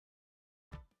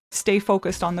stay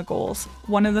focused on the goals.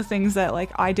 One of the things that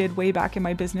I did way back in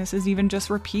my business is even just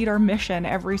repeat our mission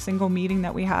every single meeting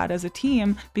that we had as a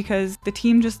team, because the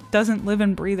team just doesn't live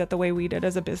and breathe it the way we did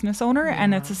as a business owner. Yeah.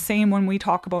 And it's the same when we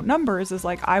talk about numbers, is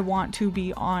I want to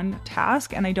be on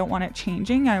task and I don't want it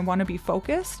changing. I want to be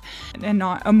focused and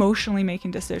not emotionally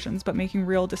making decisions, but making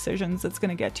real decisions that's going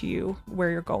to get to you where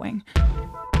you're going.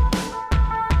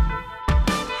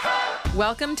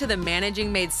 Welcome to the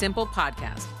Managing Made Simple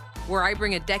podcast, where I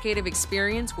bring a decade of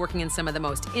experience working in some of the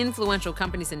most influential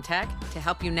companies in tech to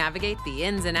help you navigate the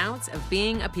ins and outs of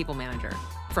being a people manager.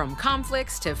 From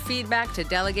conflicts to feedback to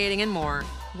delegating and more,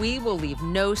 we will leave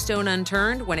no stone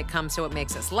unturned when it comes to what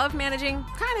makes us love managing,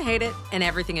 kind of hate it, and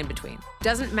everything in between.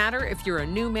 Doesn't matter if you're a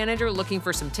new manager looking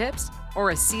for some tips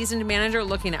or a seasoned manager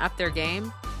looking to up their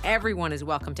game, everyone is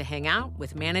welcome to hang out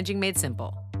with Managing Made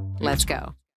Simple. Let's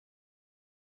go.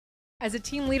 As a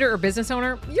team leader or business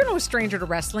owner, you're no stranger to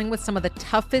wrestling with some of the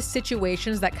toughest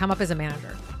situations that come up as a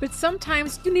manager. But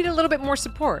sometimes you need a little bit more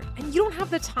support, and you don't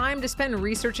have the time to spend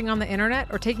researching on the internet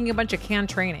or taking a bunch of canned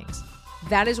trainings.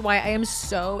 That is why I am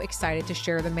so excited to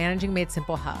share the Managing Made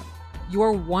Simple Hub,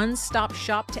 your one-stop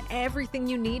shop to everything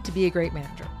you need to be a great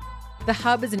manager. The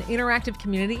Hub is an interactive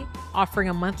community offering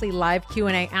a monthly live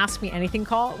Q&A Ask Me Anything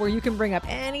call where you can bring up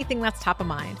anything that's top of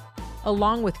mind,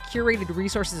 along with curated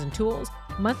resources and tools,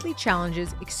 monthly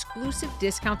challenges, exclusive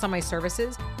discounts on my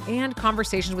services, and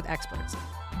conversations with experts.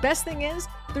 Best thing is,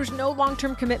 there's no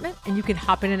long-term commitment and you can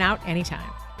hop in and out anytime.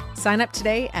 Sign up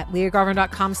today at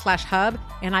leahgarvin.com/hub,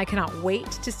 and I cannot wait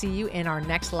to see you in our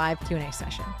next live Q&A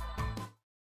session.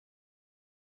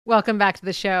 Welcome back to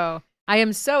the show. I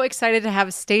am so excited to have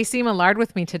Staci Millard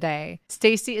with me today.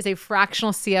 Staci is a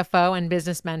fractional CFO and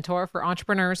business mentor for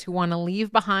entrepreneurs who want to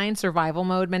leave behind survival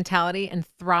mode mentality and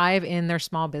thrive in their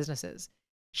small businesses.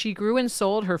 She grew and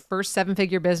sold her first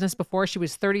seven-figure business before she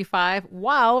was 35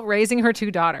 while raising her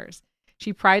two daughters.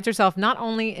 She prides herself not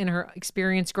only in her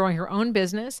experience growing her own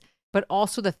business, but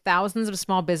also the thousands of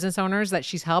small business owners that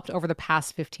she's helped over the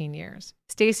past 15 years.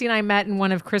 Staci and I met in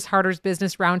one of Chris Harder's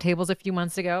business roundtables a few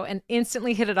months ago and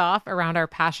instantly hit it off around our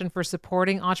passion for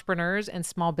supporting entrepreneurs and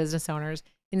small business owners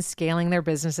in scaling their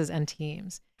businesses and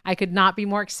teams. I could not be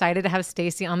more excited to have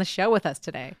Staci on the show with us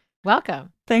today.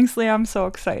 Welcome. Thanks, Leah. I'm so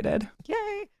excited.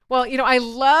 Yay. Well, I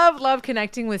love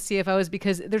connecting with CFOs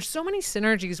because there's so many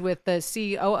synergies with the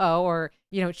COO or,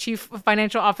 chief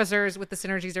financial officers, with the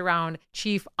synergies around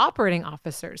chief operating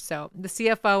officers. So the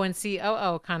CFO and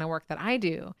COO kind of work that I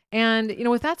do. And,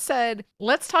 with that said,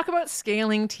 let's talk about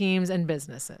scaling teams and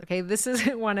businesses. Okay. This is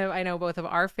one of, I know, both of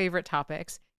our favorite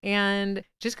topics. And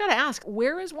just got to ask,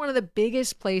 where is one of the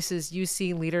biggest places you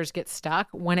see leaders get stuck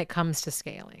when it comes to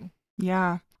scaling?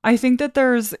 Yeah. I think that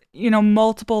there's,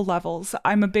 multiple levels.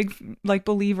 I'm a big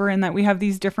believer in that we have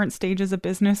these different stages of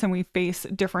business and we face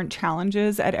different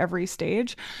challenges at every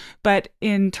stage. But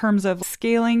in terms of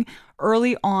scaling,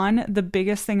 early on, the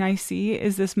biggest thing I see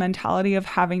is this mentality of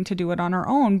having to do it on our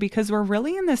own, because we're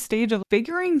really in this stage of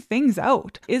figuring things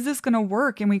out. Is this going to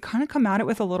work? And we kind of come at it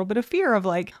with a little bit of fear of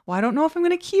well, I don't know if I'm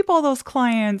going to keep all those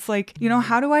clients.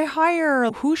 How do I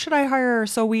hire? Who should I hire?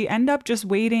 So we end up just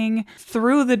waiting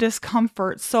through the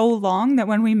discomfort so long that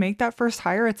when we make that first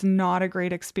hire, it's not a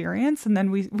great experience. And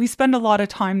then we spend a lot of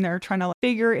time there trying to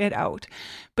figure it out.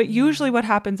 But usually what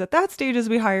happens at that stage is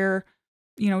we hire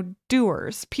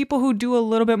doers, people who do a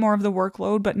little bit more of the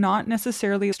workload, but not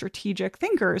necessarily strategic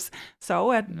thinkers.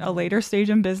 So at a later stage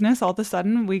in business, all of a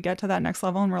sudden we get to that next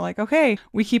level and we're like, okay,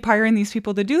 we keep hiring these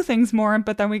people to do things more,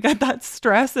 but then we get that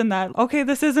stress and that, okay,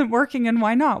 this isn't working and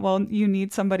why not? Well, you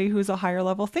need somebody who's a higher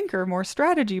level thinker, more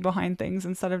strategy behind things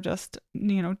instead of just,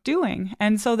 doing.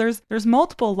 And so there's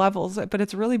multiple levels, but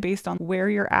it's really based on where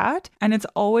you're at. And it's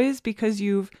always because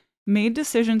you've made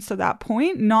decisions to that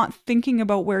point, not thinking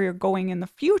about where you're going in the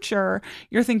future.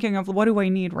 You're thinking of, what do I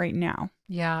need right now?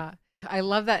 Yeah, I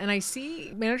love that. And I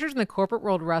see managers in the corporate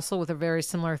world wrestle with a very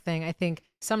similar thing. I think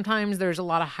sometimes there's a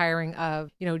lot of hiring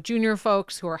of, junior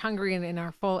folks who are hungry and in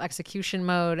our full execution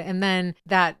mode. And then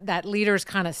that leader's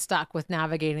kind of stuck with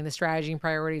navigating the strategy and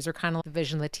priorities or kind of the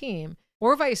vision of the team,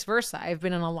 or vice versa. I've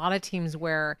been in a lot of teams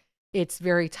where it's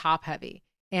very top heavy.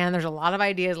 And there's a lot of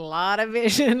ideas, a lot of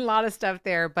vision, a lot of stuff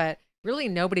there, but really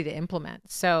nobody to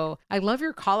implement. So I love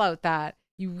your call out that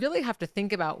you really have to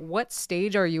think about what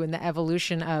stage are you in the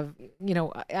evolution of,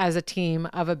 as a team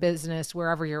of a business,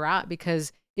 wherever you're at.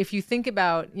 Because if you think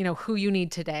about, who you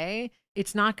need today,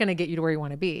 it's not going to get you to where you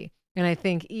want to be. And I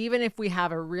think even if we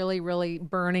have a really, really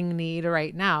burning need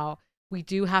right now, we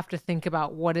do have to think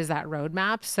about what is that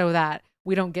roadmap so that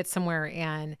we don't get somewhere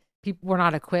and we're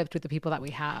not equipped with the people that we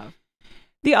have.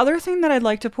 The other thing that I'd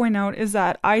like to point out is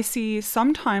that I see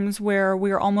sometimes where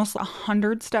we're almost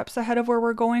 100 steps ahead of where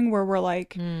we're going, where we're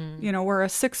like, we're a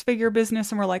 6-figure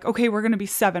business and we're like, okay, we're going to be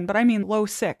 7, but I mean low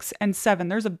 6 and 7.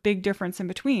 There's a big difference in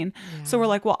between. Yeah. So we're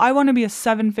like, well, I want to be a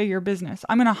 7-figure business.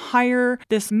 I'm going to hire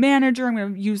this manager. I'm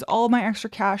going to use all my extra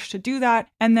cash to do that.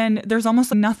 And then there's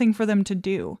almost nothing for them to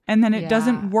do. And then it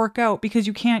doesn't work out because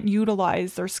you can't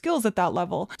utilize their skills at that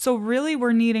level. So really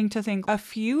we're needing to think a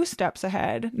few steps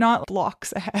ahead, not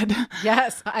blocks ahead.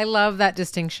 Yes, I love that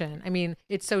distinction. I mean,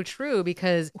 it's so true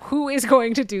because who is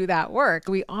going to do that work?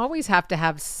 We always have to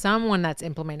have someone that's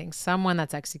implementing, someone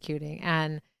that's executing.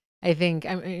 And I think,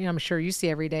 I'm sure you see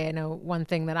every day, I know one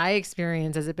thing that I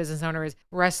experience as a business owner is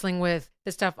wrestling with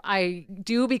the stuff I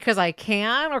do because I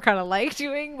can or kind of like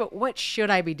doing, but what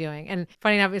should I be doing? And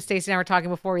funny enough, Staci and I were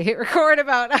talking before we hit record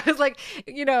about, I was like,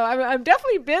 I'm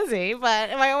definitely busy,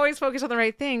 but am I always focused on the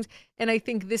right things? And I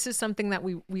think this is something that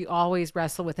we always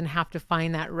wrestle with and have to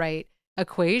find that right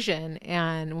equation.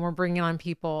 And when we're bringing on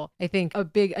people, I think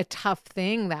a tough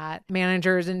thing that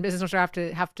managers and business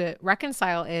owners have to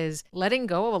reconcile is letting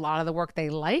go of a lot of the work they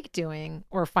like doing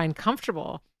or find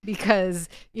comfortable, because,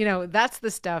 that's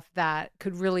the stuff that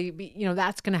could really be,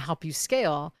 that's going to help you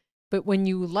scale. But when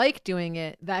you like doing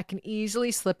it, that can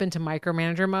easily slip into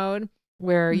micromanager mode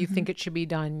where you think it should be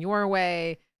done your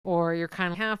way, or you're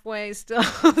kind of halfway still.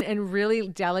 And really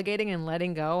delegating and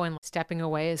letting go and stepping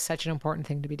away is such an important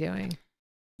thing to be doing.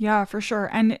 Yeah, for sure.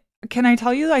 And can I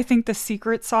tell you, I think the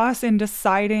secret sauce in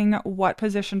deciding what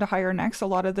position to hire next, a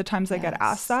lot of the times I get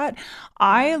asked that.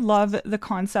 I love the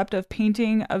concept of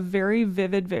painting a very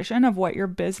vivid vision of what your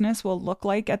business will look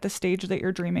like at the stage that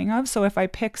you're dreaming of. So if I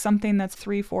pick something that's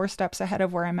 3-4 steps ahead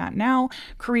of where I'm at now,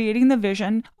 creating the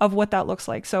vision of what that looks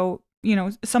like. So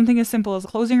something as simple as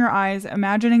closing your eyes,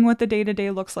 imagining what the day-to-day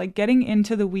looks like, getting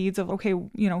into the weeds of, okay,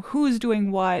 who's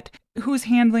doing what, who's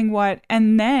handling what,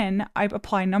 and then I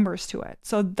apply numbers to it.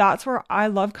 So that's where I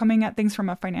love coming at things from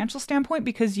a financial standpoint,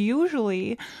 because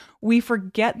usually we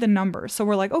forget the numbers. So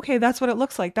we're like, okay, that's what it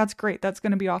looks like. That's great. That's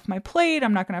going to be off my plate.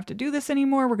 I'm not going to have to do this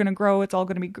anymore. We're going to grow. It's all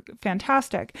going to be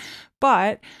fantastic.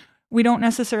 But we don't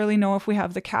necessarily know if we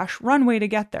have the cash runway to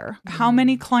get there. How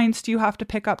many clients do you have to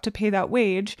pick up to pay that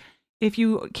wage if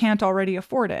you can't already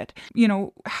afford it?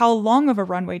 How long of a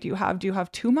runway do you have? Do you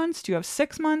have 2 months? Do you have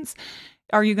 6 months?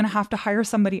 Are you going to have to hire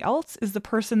somebody else? Is the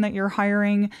person that you're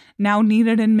hiring now need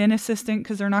an admin assistant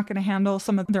because they're not going to handle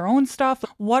some of their own stuff?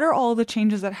 What are all the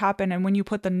changes that happen? And when you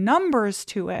put the numbers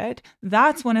to it,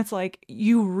 that's when it's like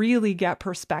you really get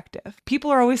perspective.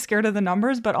 People are always scared of the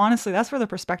numbers, but honestly, that's where the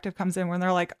perspective comes in, when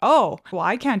they're like, oh, well,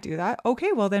 I can't do that.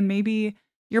 Okay, well, then maybe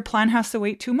your plan has to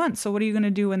wait 2 months. So what are you going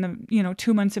to do in the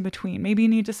 2 months in between? Maybe you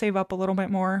need to save up a little bit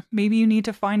more. Maybe you need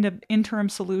to find an interim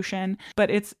solution.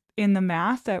 But it's in the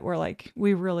math that we're like,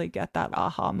 we really get that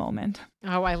aha moment.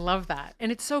 Oh, I love that.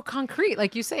 And it's so concrete.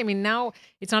 Like you say, I mean, now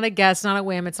it's not a guess, not a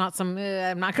whim. It's not some,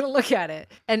 I'm not going to look at it.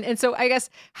 And so I guess,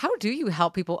 how do you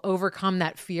help people overcome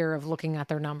that fear of looking at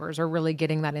their numbers or really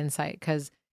getting that insight?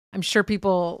 Because I'm sure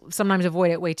people sometimes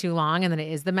avoid it way too long, and then it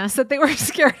is the mess that they were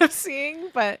scared of seeing.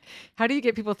 But how do you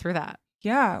get people through that?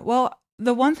 Yeah, well,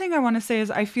 the one thing I want to say is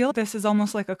I feel this is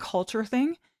almost like a culture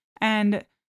thing, and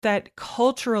that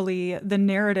culturally the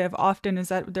narrative often is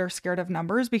that they're scared of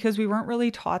numbers because we weren't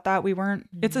really taught that.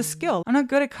 It's a skill. I'm not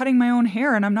good at cutting my own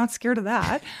hair, and I'm not scared of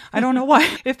that. I don't know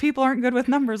why. If people aren't good with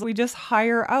numbers, we just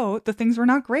hire out the things we're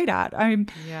not great at. I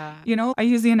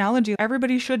use the analogy,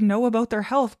 everybody should know about their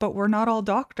health, but we're not all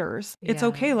doctors. It's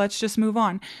okay. Let's just move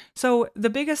on. So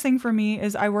the biggest thing for me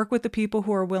is I work with the people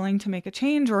who are willing to make a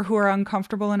change or who are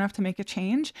uncomfortable enough to make a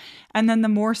change. And then the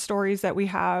more stories that we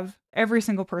have, every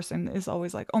single person is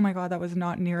always like, oh my God, that was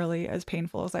not nearly as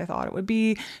painful as I thought it would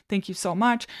be. Thank you so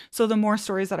much. So the more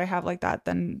stories that I have like that,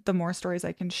 then the more stories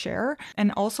I can share.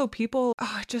 And also people,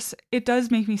 it does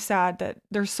make me sad that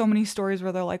there's so many stories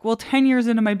where they're like, well, 10 years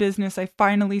into my business, I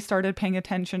finally started paying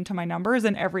attention to my numbers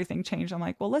and everything changed. I'm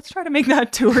like, well, let's try to make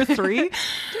that 2 or 3.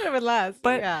 It would last.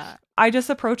 But yeah. I just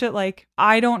approach it like,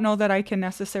 I don't know that I can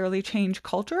necessarily change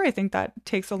culture. I think that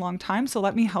takes a long time. So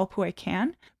let me help who I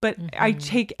can. But I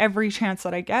take every chance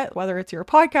that I get, whether it's your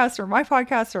podcast or my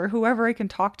podcast or whoever I can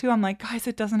talk to. I'm like, guys,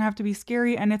 it doesn't have to be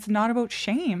scary. And it's not about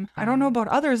shame. I don't know about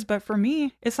others, but for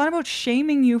me, it's not about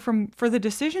shaming you for the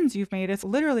decisions you've made. It's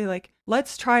literally like,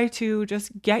 let's try to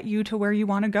just get you to where you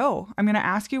want to go. I'm going to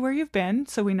ask you where you've been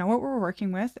so we know what we're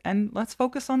working with, and let's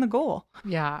focus on the goal.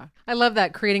 Yeah. I love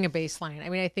that, creating a baseline. I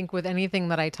mean, I think with anything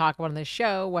that I talk about on this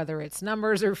show, whether it's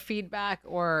numbers or feedback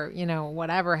or,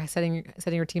 whatever, setting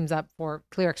your teams up for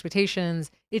clear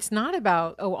expectations, it's not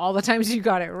about, all the times you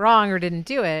got it wrong or didn't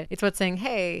do it. It's about saying,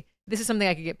 hey, this is something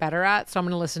I could get better at. So I'm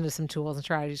going to listen to some tools and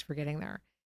strategies for getting there.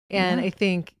 And I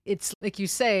think it's like you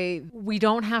say, we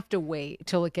don't have to wait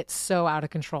till it gets so out of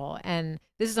control. And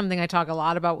this is something I talk a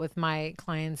lot about with my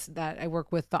clients that I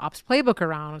work with the ops playbook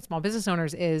around, small business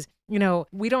owners, is,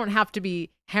 we don't have to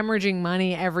be hemorrhaging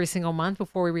money every single month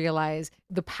before we realize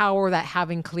the power that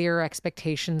having clear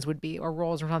expectations would be, or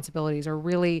roles and responsibilities, or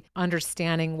really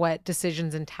understanding what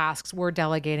decisions and tasks we're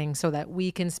delegating so that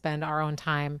we can spend our own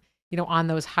time, on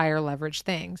those higher leverage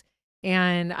things.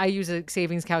 And I use a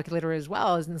savings calculator as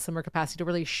well as in a similar capacity to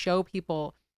really show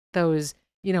people those,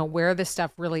 where this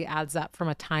stuff really adds up from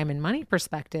a time and money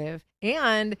perspective.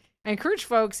 And I encourage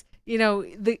folks,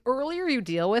 the earlier you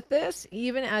deal with this,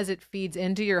 even as it feeds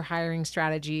into your hiring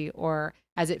strategy or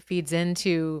as it feeds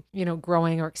into,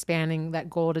 growing or expanding that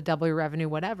goal to double your revenue,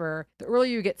 whatever, the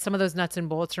earlier you get some of those nuts and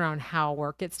bolts around how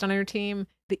work gets done on your team,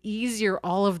 the easier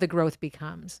all of the growth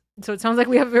becomes. So it sounds like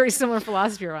we have a very similar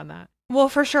philosophy around that. Well,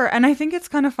 for sure. And I think it's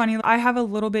kind of funny. I have a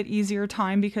little bit easier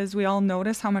time because we all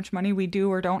notice how much money we do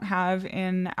or don't have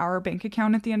in our bank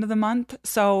account at the end of the month.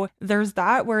 So there's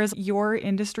that. Whereas your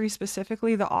industry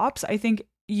specifically, the ops, I think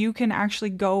you can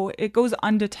actually it goes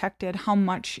undetected how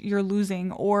much you're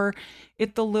losing, or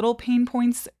the little pain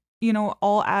points,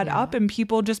 all add up and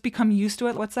people just become used to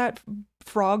it. What's that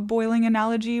frog boiling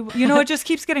analogy? It just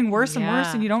keeps getting worse and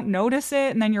worse and you don't notice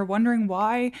it. And then you're wondering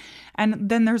why. And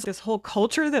then there's this whole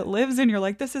culture that lives and you're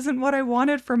like, this isn't what I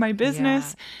wanted for my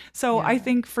business. So I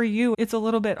think for you, it's a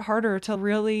little bit harder to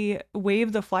really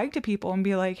wave the flag to people and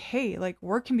be like, hey, like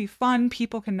work can be fun.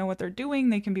 People can know what they're doing.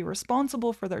 They can be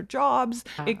responsible for their jobs.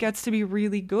 It gets to be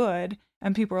really good.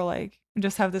 And people are like,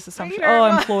 just have this assumption,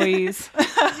 employees.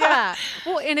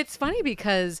 Well, and it's funny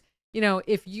because,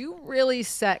 if you really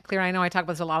set clear, I know I talk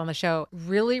about this a lot on the show,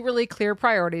 really, really clear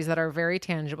priorities that are very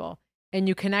tangible, and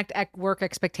you connect work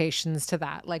expectations to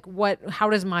that. Like how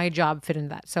does my job fit into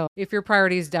that? So if your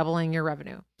priority is doubling your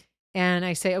revenue, and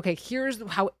I say, okay, here's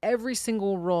how every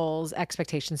single role's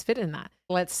expectations fit in that.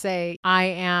 Let's say I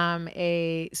am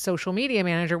a social media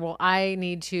manager. Well, I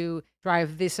need to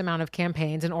drive this amount of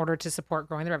campaigns in order to support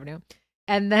growing the revenue.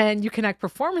 And then you connect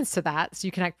performance to that. So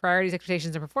you connect priorities,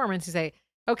 expectations, and performance. You say,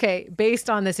 okay, based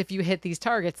on this, if you hit these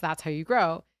targets, that's how you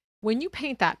grow. When you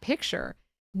paint that picture,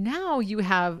 now you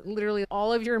have literally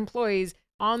all of your employees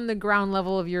on the ground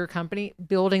level of your company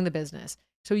building the business.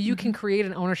 So you can create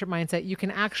an ownership mindset. You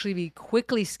can actually be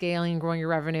quickly scaling and growing your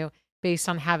revenue based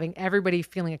on having everybody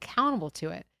feeling accountable to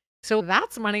it. So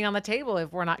that's money on the table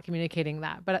if we're not communicating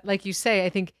that. But like you say, I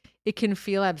think it can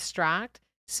feel abstract.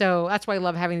 So that's why I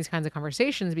love having these kinds of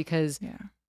conversations, because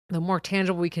the more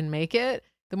tangible we can make it,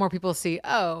 the more people see,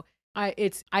 I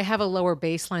have a lower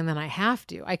baseline than I have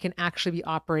to. I can actually be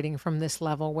operating from this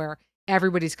level where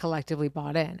everybody's collectively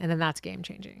bought in. And then that's game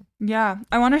changing. Yeah.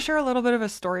 I want to share a little bit of a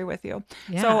story with you.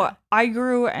 Yeah. So I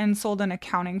grew and sold an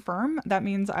accounting firm. That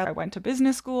means I went to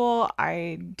business school.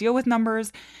 I deal with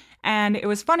numbers. And it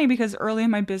was funny because early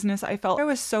in my business, I felt I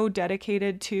was so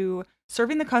dedicated to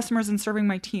serving the customers and serving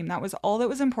my team. That was all that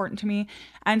was important to me.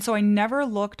 And so I never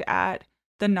looked at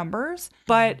the numbers,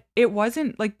 but it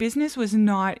wasn't like business was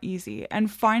not easy.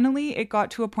 And finally, it got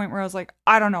to a point where I was like,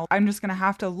 I don't know, I'm just going to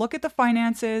have to look at the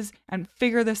finances and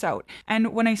figure this out.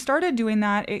 And when I started doing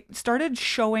that, it started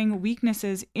showing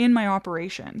weaknesses in my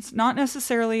operations, not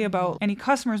necessarily about any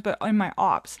customers, but in my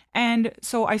ops. And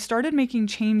so I started making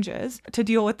changes to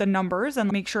deal with the numbers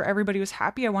and make sure everybody was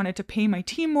happy. I wanted to pay my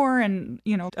team more and,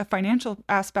 a financial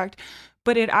aspect.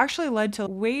 But it actually led to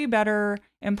way better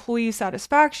employee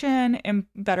satisfaction and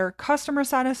better customer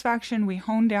satisfaction. We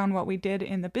honed down what we did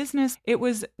in the business. It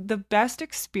was the best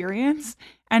experience.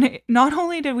 And not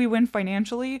only did we win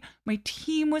financially, my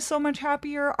team was so much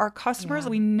happier. Our customers,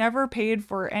 we never paid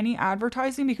for any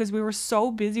advertising because we were so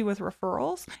busy with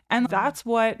referrals. And that's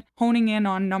what honing in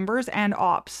on numbers and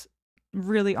ops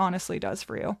really honestly does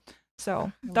for you.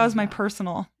 So that was my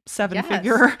personal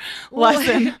 7-figure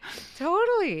lesson.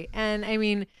 Totally. And I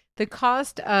mean, the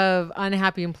cost of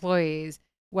unhappy employees,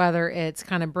 whether it's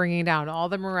kind of bringing down all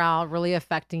the morale, really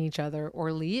affecting each other,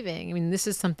 or leaving. I mean, this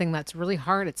is something that's really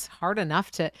hard. It's hard enough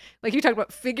to, like you talked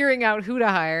about, figuring out who to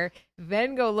hire,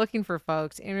 then go looking for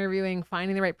folks, interviewing,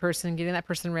 finding the right person, getting that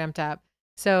person ramped up.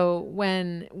 So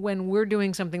when we're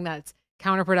doing something that's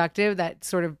counterproductive, that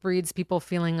sort of breeds people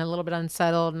feeling a little bit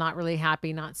unsettled, not really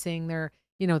happy, not seeing their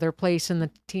place in the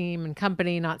team and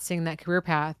company, not seeing that career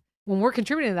path. When we're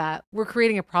contributing to that, we're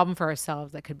creating a problem for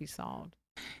ourselves that could be solved.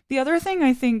 The other thing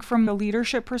I think from the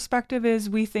leadership perspective is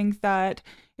we think that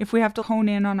if we have to hone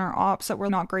in on our ops that we're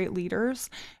not great leaders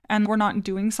and we're not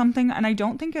doing something. And I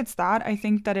don't think it's that. I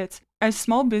think that it's, as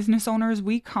small business owners,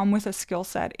 we come with a skill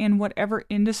set in whatever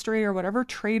industry or whatever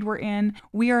trade we're in.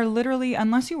 We are literally,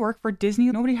 unless you work for Disney,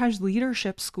 nobody has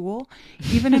leadership school.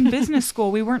 Even in business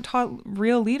school, we weren't taught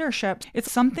real leadership.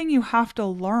 It's something you have to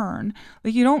learn.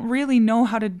 Like, you don't really know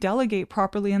how to delegate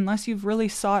properly unless you've really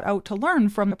sought out to learn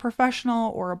from a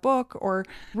professional or a book, or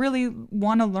really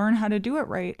want to learn how to do it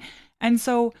right. And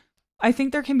so I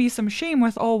think there can be some shame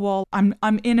with, oh, well,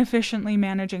 I'm inefficiently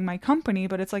managing my company,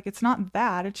 but it's like, it's not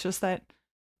that. It's just that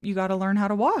you got to learn how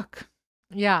to walk.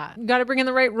 Yeah. You got to bring in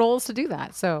the right roles to do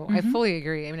that. So I fully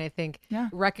agree. I mean, I think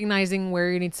recognizing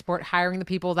where you need support, hiring the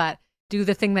people that do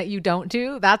the thing that you don't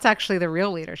do, that's actually the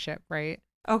real leadership, right?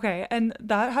 Okay. And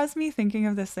that has me thinking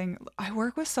of this thing. I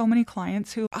work with so many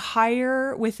clients who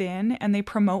hire within and they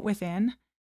promote within.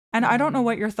 And I don't know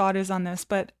what your thought is on this,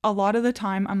 but a lot of the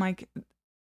time I'm like,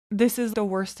 this is the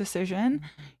worst decision.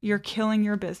 You're killing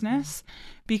your business,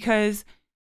 because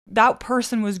that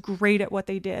person was great at what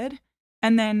they did.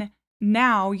 And then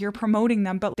now you're promoting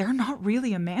them, but they're not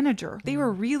really a manager. They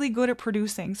were really good at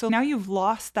producing. So now you've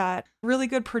lost that really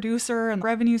good producer and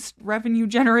revenue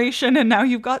generation. And now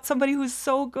you've got somebody who's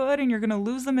so good, and you're going to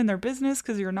lose them in their business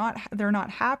because they're not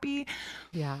happy.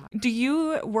 Yeah. Do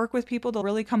you work with people to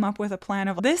really come up with a plan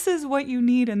of, this is what you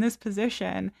need in this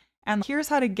position, and here's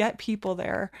how to get people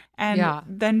there, and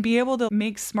then be able to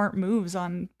make smart moves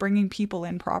on bringing people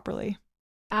in properly?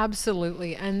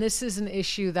 Absolutely. And this is an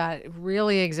issue that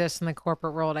really exists in the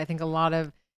corporate world. I think a lot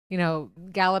of,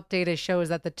 Gallup data shows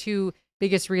that the two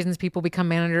biggest reasons people become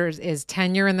managers is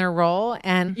tenure in their role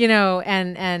and,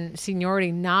 and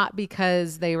seniority, not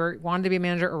because they wanted to be a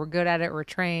manager or were good at it or were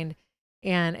trained.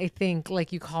 And I think,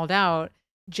 like you called out,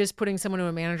 just putting someone in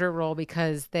a manager role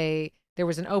because there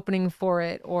was an opening for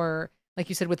it, or like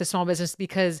you said, with a small business,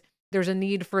 because there's a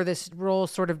need for this role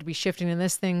sort of to be shifting in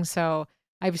this thing. So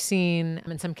I've seen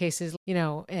in some cases,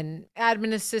 an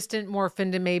admin assistant morph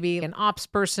into maybe an ops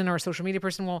person or a social media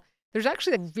person. Well, there's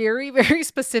actually very, very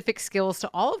specific skills to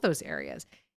all of those areas.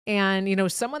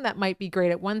 And, someone that might be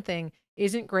great at one thing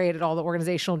isn't great at all the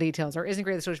organizational details, or isn't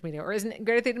great at social media, or isn't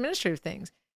great at the administrative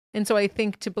things. And so I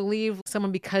think to believe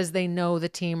someone, because they know the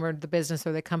team or the business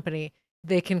or the company,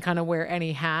 they can kind of wear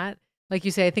any hat. Like you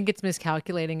say, I think it's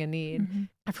miscalculating a need.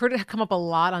 I've heard it come up a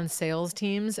lot on sales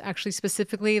teams, actually,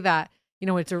 specifically that,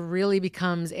 it really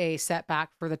becomes a setback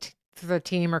for the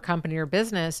team or company or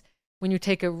business when you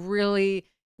take a really,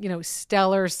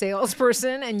 stellar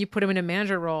salesperson and you put them in a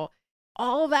manager role.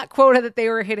 All that quota that they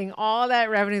were hitting, all that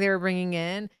revenue they were bringing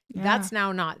in, that's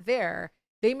now not there.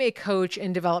 They may coach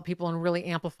and develop people and really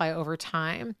amplify over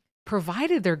time,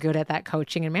 provided they're good at that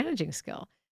coaching and managing skill.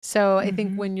 So I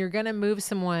think when you're going to move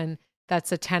someone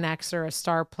that's a 10X or a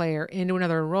star player into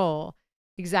another role,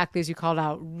 exactly as you called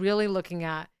out, really looking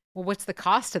at, well, what's the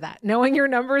cost of that? Knowing your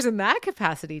numbers in that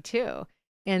capacity too,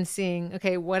 and seeing,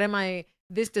 okay,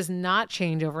 this does not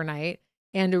change overnight.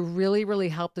 And to really, really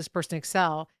help this person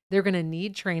excel, they're going to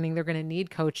need training. They're going to need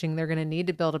coaching. They're going to need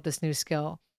to build up this new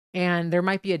skill. And there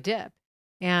might be a dip.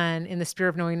 And in the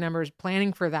spirit of knowing numbers,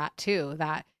 planning for that too,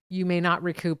 that you may not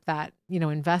recoup that,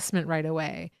 investment right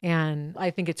away. And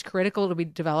I think it's critical to be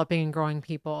developing and growing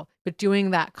people, but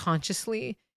doing that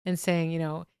consciously and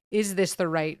saying, is this the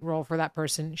right role for that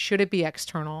person? Should it be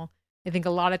external? I think a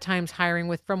lot of times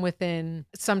hiring from within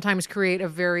sometimes create a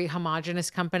very homogenous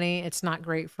company. It's not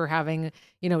great for having,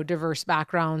 diverse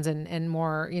backgrounds and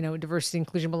more, diversity,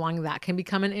 inclusion, belonging. That can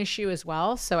become an issue as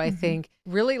well. So I think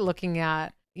really looking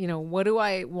at, what do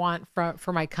I want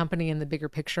for my company in the bigger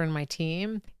picture in my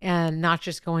team, and not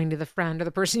just going to the friend or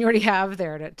the person you already have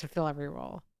there to fill every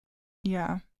role.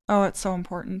 Yeah. Oh, it's so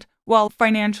important. Well,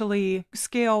 financially,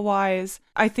 scale-wise,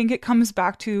 I think it comes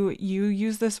back to, you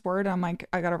use this word, I'm like,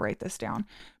 I got to write this down,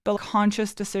 but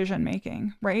conscious decision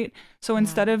making, right? So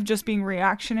instead of just being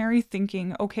reactionary,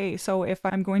 thinking, okay, so if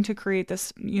I'm going to create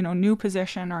this, new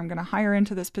position, or I'm going to hire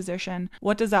into this position,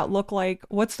 what does that look like?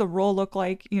 What's the role look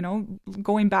like?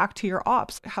 Going back to your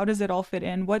ops, how does it all fit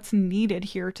in? What's needed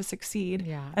here to succeed?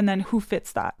 Yeah. And then who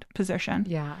fits that position?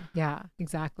 Yeah,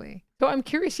 exactly. So I'm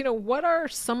curious, what are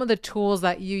some of the tools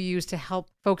that you use to help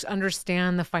folks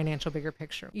understand the financial bigger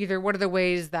picture? Either what are the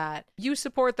ways that you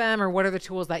support them, or what are the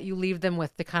tools that you leave them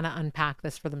with to kind of unpack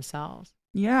this for themselves?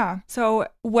 Yeah. So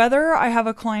whether I have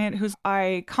a client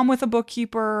I come with a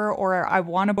bookkeeper or I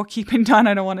want a bookkeeping done,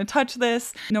 I don't want to touch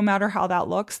this, no matter how that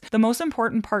looks, the most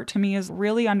important part to me is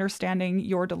really understanding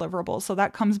your deliverables. So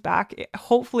that comes back.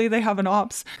 Hopefully they have an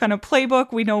ops kind of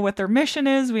playbook. We know what their mission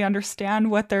is. We understand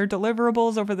what their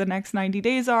deliverables over the next 90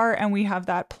 days are, and we have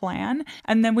that plan.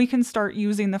 And then we can start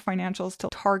using the financials to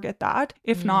target that.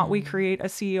 If not, we create a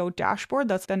CEO dashboard.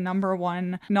 That's the number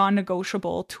one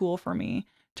non-negotiable tool for me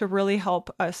to really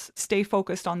help us stay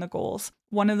focused on the goals.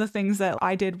 One of the things that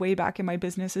I did way back in my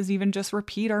business is even just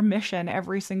repeat our mission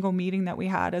every single meeting that we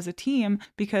had as a team,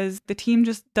 because the team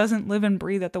just doesn't live and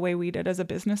breathe it the way we did as a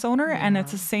business owner. Yeah. And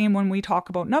it's the same when we talk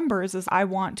about numbers, is I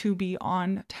want to be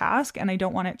on task and I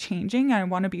don't want it changing. I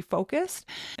want to be focused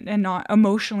and not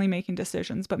emotionally making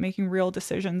decisions, but making real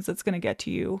decisions that's going to get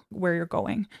to you where you're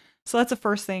going. So that's the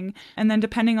first thing. And then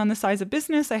depending on the size of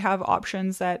business, I have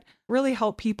options that really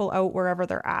help people out wherever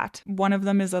they're at. One of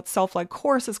them is a self-led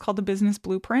course. It's called the Business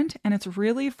Blueprint. And it's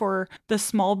really for the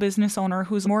small business owner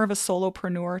who's more of a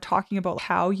solopreneur, talking about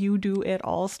how you do it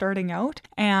all starting out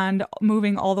and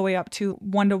moving all the way up to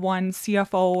one-to-one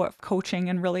CFO coaching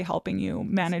and really helping you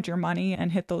manage your money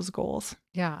and hit those goals.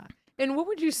 Yeah. And what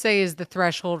would you say is the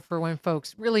threshold for when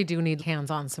folks really do need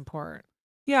hands-on support?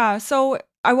 Yeah. So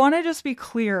I want to just be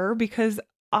clear, because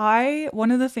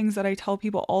one of the things that I tell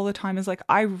people all the time is like,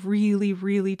 I really,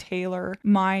 really tailor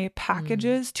my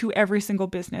packages to every single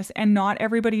business, and not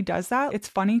everybody does that. It's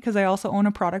funny because I also own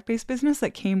a product-based business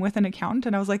that came with an accountant,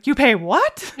 and I was like, you pay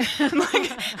what? Like,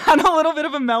 had a little bit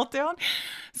of a meltdown.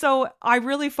 So I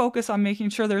really focus on making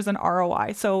sure there's an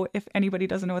ROI. So if anybody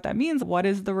doesn't know what that means, what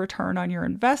is the return on your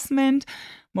investment?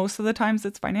 Most of the times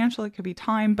it's financial, it could be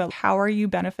time, but how are you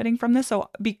benefiting from this? So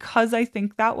because I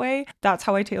think that way, that's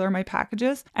how I tailor my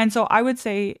packages. And so I would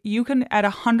say you can, at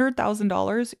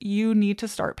 $100,000, you need to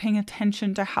start paying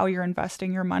attention to how you're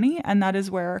investing your money. And that is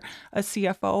where a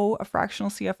CFO, a fractional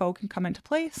CFO, can come into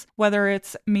place, whether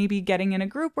it's maybe getting in a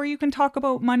group where you can talk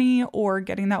about money or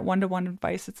getting that one-to-one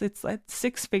advice. It's a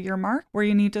six-figure mark where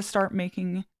you need to start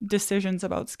making decisions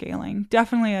about scaling.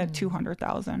 Definitely at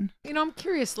 200,000. I'm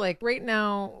curious, like right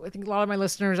now, I think a lot of my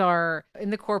listeners are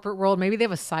in the corporate world. Maybe they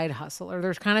have a side hustle, or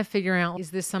they're kind of figuring out, is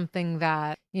this something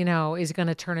that, is going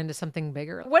to turn into something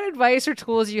bigger? What advice or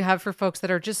tools do you have for folks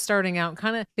that are just starting out,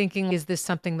 kind of thinking, is this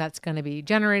something that's going to be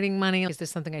generating money? Is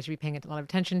this something I should be paying a lot of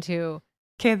attention to?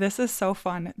 Okay, this is so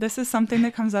fun. This is something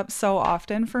that comes up so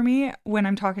often for me when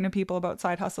I'm talking to people about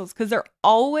side hustles, because they're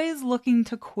always looking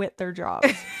to quit their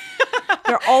jobs.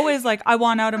 They're always like, I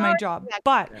want out of my job.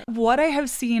 But what I have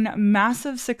seen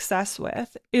massive success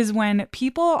with is when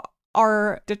people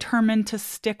are determined to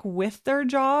stick with their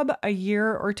job a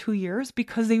year or 2 years,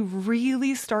 because they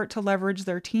really start to leverage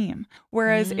their team.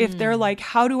 Whereas if they're like,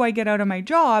 how do I get out of my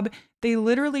job? They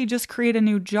literally just create a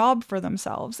new job for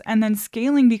themselves. And then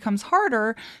scaling becomes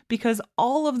harder because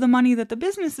all of the money that the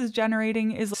business is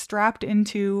generating is strapped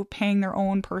into paying their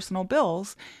own personal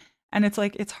bills. And it's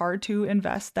like, it's hard to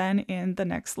invest then in the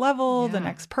next level, the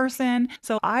next person.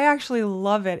 So I actually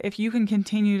love it if you can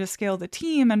continue to scale the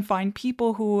team and find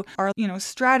people who are,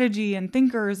 strategy and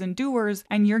thinkers and doers,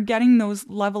 and you're getting those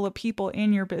level of people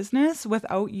in your business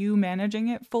without you managing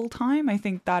it full time. I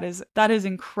think that is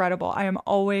incredible. I am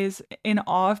always in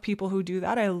awe of people who do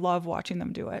that. I love watching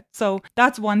them do it. So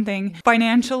that's one thing.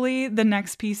 Financially, the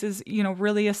next piece is,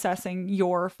 really assessing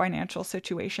your financial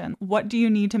situation. What do you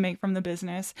need to make from the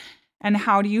business? And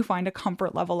how do you find a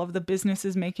comfort level of the business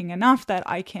is making enough that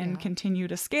I can continue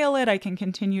to scale it? I can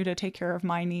continue to take care of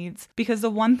my needs. Because the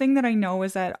one thing that I know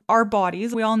is that our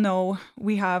bodies, we all know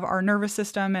we have our nervous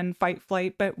system and fight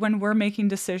flight, but when we're making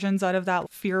decisions out of that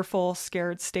fearful,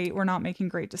 scared state, we're not making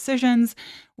great decisions.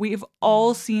 We've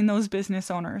all seen those business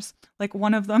owners. Like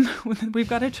one of them, we've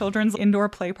got a children's indoor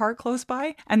play park close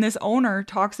by, and this owner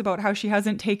talks about how she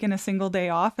hasn't taken a single day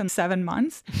off in 7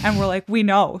 months. And we're like, we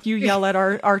know, you yell at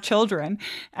our children,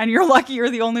 and you're lucky you're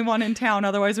the only one in town.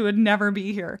 Otherwise, we would never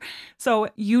be here. So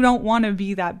you don't want to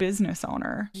be that business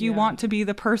owner. You want to be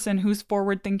the person who's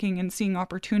forward thinking and seeing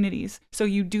opportunities. So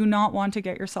you do not want to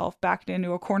get yourself backed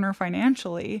into a corner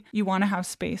financially. You want to have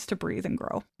space to breathe and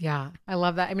grow. Yeah, I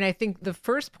love that. I mean, I think the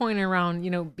first point around,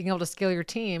 being able to scale your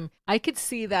team, I could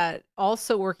see that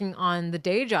also working on the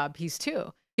day job piece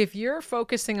too. If you're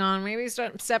focusing on maybe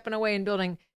stepping away and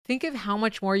building, think of how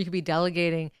much more you could be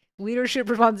delegating leadership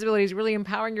responsibilities, really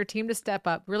empowering your team to step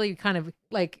up, really kind of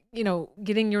like,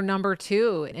 getting your number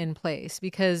two in place.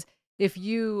 Because if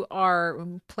you are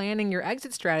planning your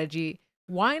exit strategy,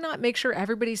 why not make sure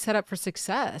everybody's set up for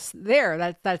success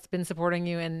there? That's been supporting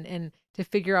you and to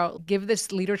figure out, give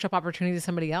this leadership opportunity to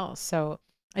somebody else. So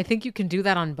I think you can do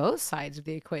that on both sides of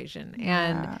the equation.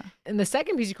 And the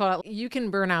second piece you called out, you can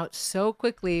burn out so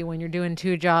quickly when you're doing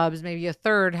 2 jobs, maybe a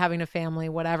third, having a family,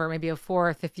 whatever, maybe a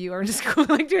fourth if you are just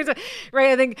like doing so,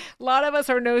 right? I think a lot of us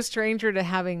are no stranger to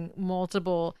having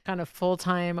multiple kind of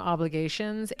full-time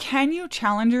obligations. Can you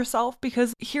challenge yourself?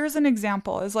 Because here's an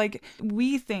example is like,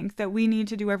 we think that we need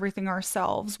to do everything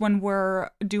ourselves when we're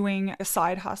doing a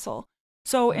side hustle.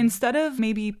 So instead of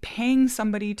maybe paying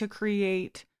somebody to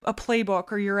create a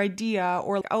playbook or your idea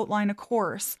or outline a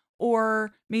course,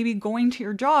 or maybe going to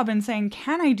your job and saying,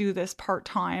 can I do this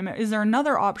part-time? Is there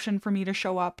another option for me to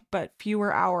show up but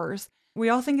fewer hours? We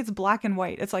all think it's black and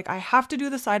white. It's like, I have to do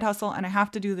the side hustle and I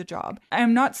have to do the job.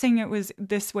 I'm not saying it was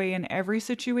this way in every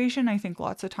situation. I think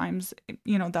lots of times,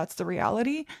 that's the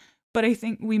reality. But I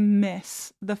think we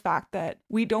miss the fact that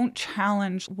we don't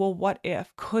challenge, well, what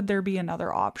if? Could there be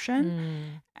another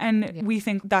option? And we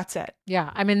think that's it.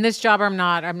 Yeah. I'm in this job or I'm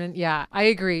not. I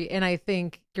agree. And I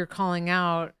think you're calling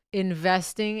out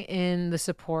investing in the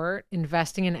support,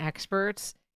 investing in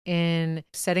experts, in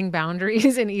setting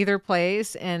boundaries in either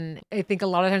place. And I think a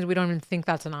lot of times we don't even think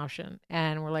that's an option.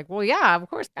 And we're like, well, yeah, of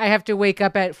course I have to wake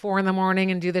up at 4 a.m.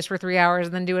 and do this for 3 hours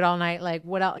and then do it all night. Like,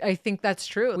 what else? I think that's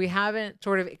true. We haven't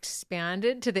sort of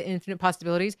expanded to the infinite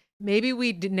possibilities. Maybe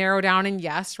we did narrow down and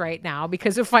yes right now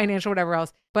because of financial, whatever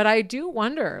else. But I do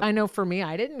wonder, I know for me,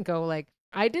 I didn't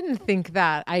think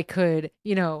that I could,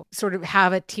 sort of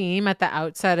have a team at the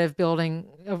outset of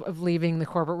leaving the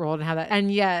corporate world and have that.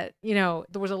 And yet, there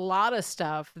was a lot of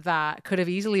stuff that could have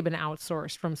easily been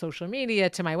outsourced, from social media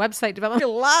to my website development,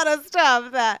 a lot of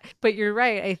stuff but you're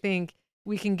right. I think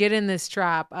we can get in this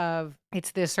trap of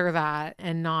it's this or that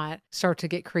and not start to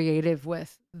get creative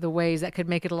with the ways that could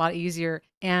make it a lot easier.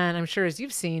 And I'm sure, as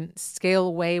you've seen,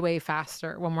 scale way, way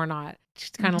faster when we're not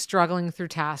just kind of struggling through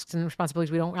tasks and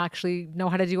responsibilities we don't actually know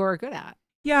how to do or are good at.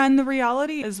 Yeah, and the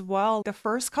reality as well, the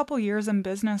first couple years in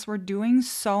business, we're doing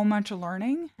so much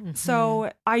learning.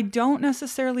 So I don't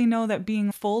necessarily know that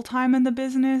being full-time in the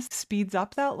business speeds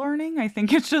up that learning. I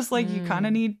think it's just like you kind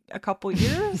of need a couple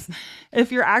years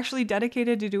if you're actually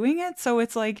dedicated to doing it. So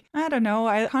it's like, I don't know,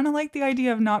 I kind of like the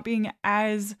idea of not being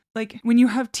as like when you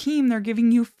have team, they're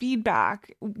giving you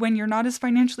feedback. When you're not as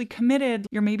financially committed,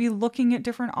 you're maybe looking at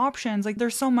different options. Like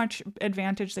there's so much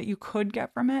advantage that you could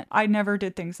get from it. I never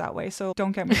did things that way. So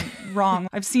don't get me wrong.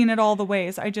 I've seen it all the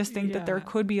ways. I just think that there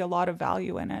could be a lot of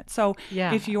value in it. So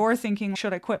if you're thinking,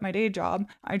 should I quit my day job?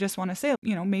 I just want to say,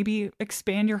 maybe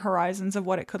expand your horizons of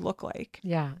what it could look like.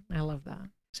 Yeah, I love that.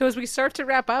 So as we start to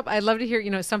wrap up, I'd love to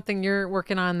hear, something you're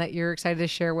working on that you're excited to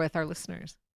share with our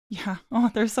listeners. Yeah. Oh,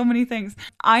 there's so many things.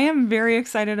 I am very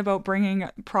excited about bringing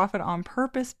Profit on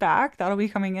Purpose back. That'll be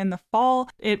coming in the fall.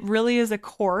 It really is a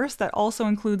course that also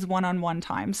includes one-on-one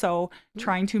time. So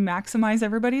trying to maximize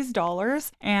everybody's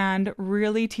dollars and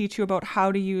really teach you about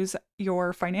how to use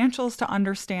your financials to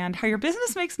understand how your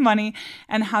business makes money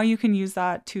and how you can use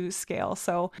that to scale.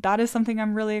 So that is something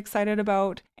I'm really excited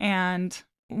about. And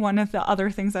one of the other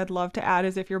things I'd love to add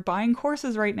is if you're buying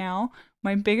courses right now,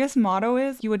 my biggest motto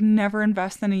is you would never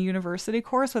invest in a university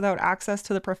course without access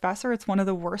to the professor. It's one of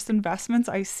the worst investments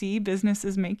I see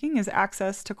businesses making is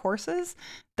access to courses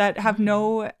that have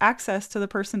no access to the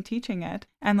person teaching it.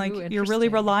 And you're really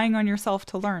relying on yourself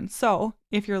to learn. So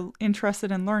if you're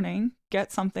interested in learning,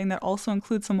 get something that also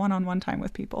includes some one-on-one time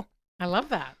with people. I love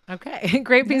that. Okay.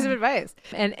 Great piece of advice.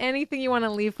 And anything you want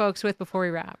to leave folks with before we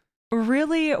wrap?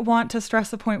 Really want to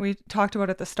stress the point we talked about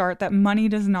at the start that money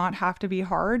does not have to be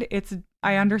hard.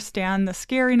 I understand the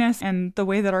scariness and the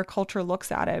way that our culture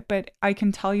looks at it, but I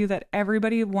can tell you that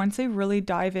everybody, once they really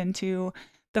dive into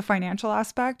the financial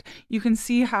aspect, you can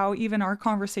see how even our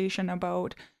conversation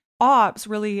about ops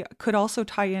really could also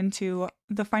tie into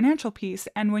the financial piece.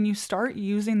 And when you start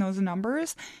using those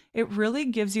numbers, it really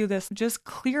gives you this just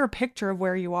clear picture of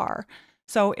where you are.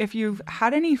 So if you've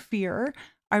had any fear,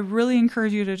 I really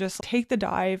encourage you to just take the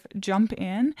dive, jump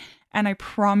in, and I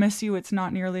promise you it's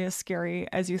not nearly as scary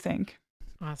as you think.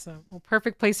 Awesome. Well,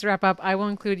 perfect place to wrap up. I will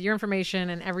include your information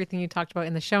and everything you talked about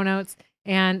in the show notes.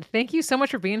 And thank you so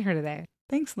much for being here today.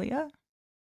 Thanks, Leah.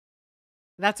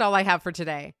 That's all I have for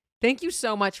today. Thank you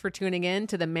so much for tuning in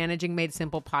to the Managing Made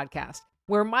Simple podcast,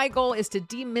 where my goal is to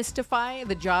demystify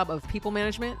the job of people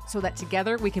management so that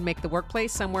together we can make the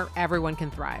workplace somewhere everyone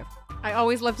can thrive. I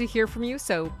always love to hear from you,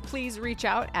 so please reach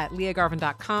out at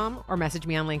leahgarvin.com or message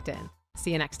me on LinkedIn.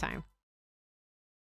 See you next time.